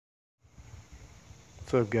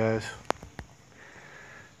What's up, guys?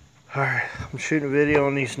 Alright, I'm shooting a video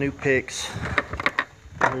on these new picks.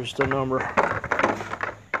 There's the number.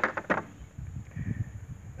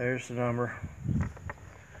 There's the number.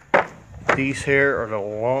 These here are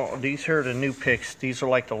the new picks. These are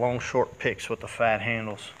like the long short picks with the fat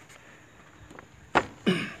handles.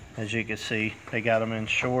 As you can see, they got them in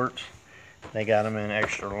shorts. They got them in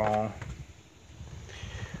extra long.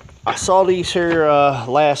 I saw these here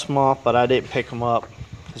last month, but I didn't pick them up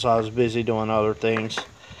because I was busy doing other things.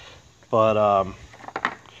 But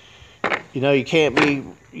you know, you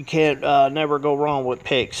can't never go wrong with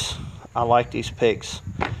picks. I like these picks.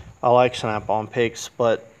 I like Snap-on picks,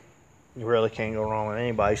 but you really can't go wrong with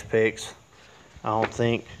anybody's picks, I don't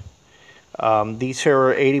think. These here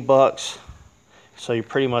are 80 bucks, so you're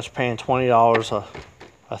pretty much paying $20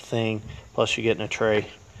 a thing, plus you're getting a tray.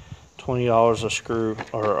 $20 a screw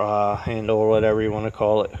or handle or whatever you want to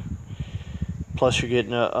call it. Plus you're getting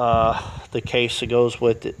the case that goes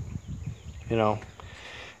with it. You know,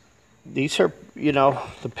 these are, you know,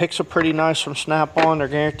 the picks are pretty nice from Snap-on. They're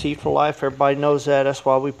guaranteed for life. Everybody knows that. That's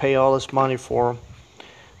why we pay all this money for them.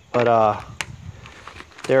 But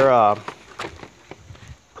they're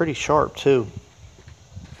pretty sharp too.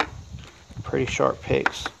 Pretty sharp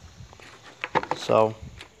picks. So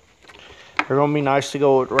they're gonna be nice to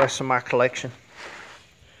go with the rest of my collection.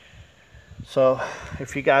 So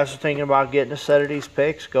if you guys are thinking about getting a set of these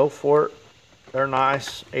picks, go for it. They're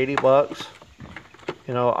nice, 80 bucks.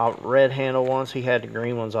 You know, red handle ones. He had the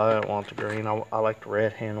green ones. I didn't want the green. I like the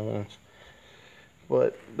red handle ones.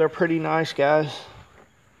 But they're pretty nice, guys.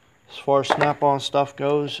 As far as Snap-on stuff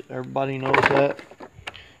goes, everybody knows that.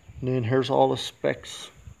 And then here's all the specs.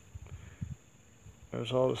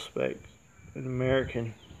 There's all the specs in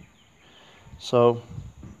American. So,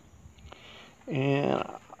 and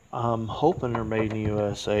I'm hoping they're made in the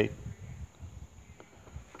USA.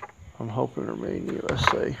 I'm hoping they're made in the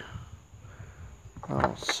USA. I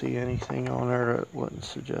don't see anything on there that wouldn't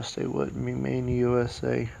suggest they wouldn't be made in the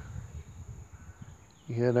USA.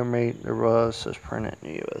 Yeah, they're made, it says printed in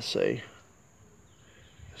the USA. It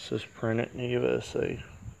says printed in the USA.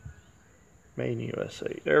 Made in the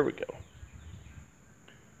USA. There we go.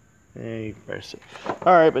 There you press it.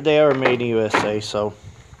 Alright, but they are made in the USA, so.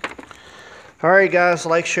 Alright guys,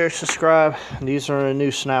 like, share, subscribe. These are the new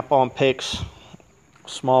Snap-on picks.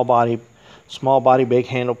 Small body, big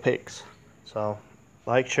handle picks. So,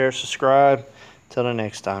 like, share, subscribe. Till the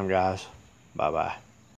next time, guys. Bye-bye.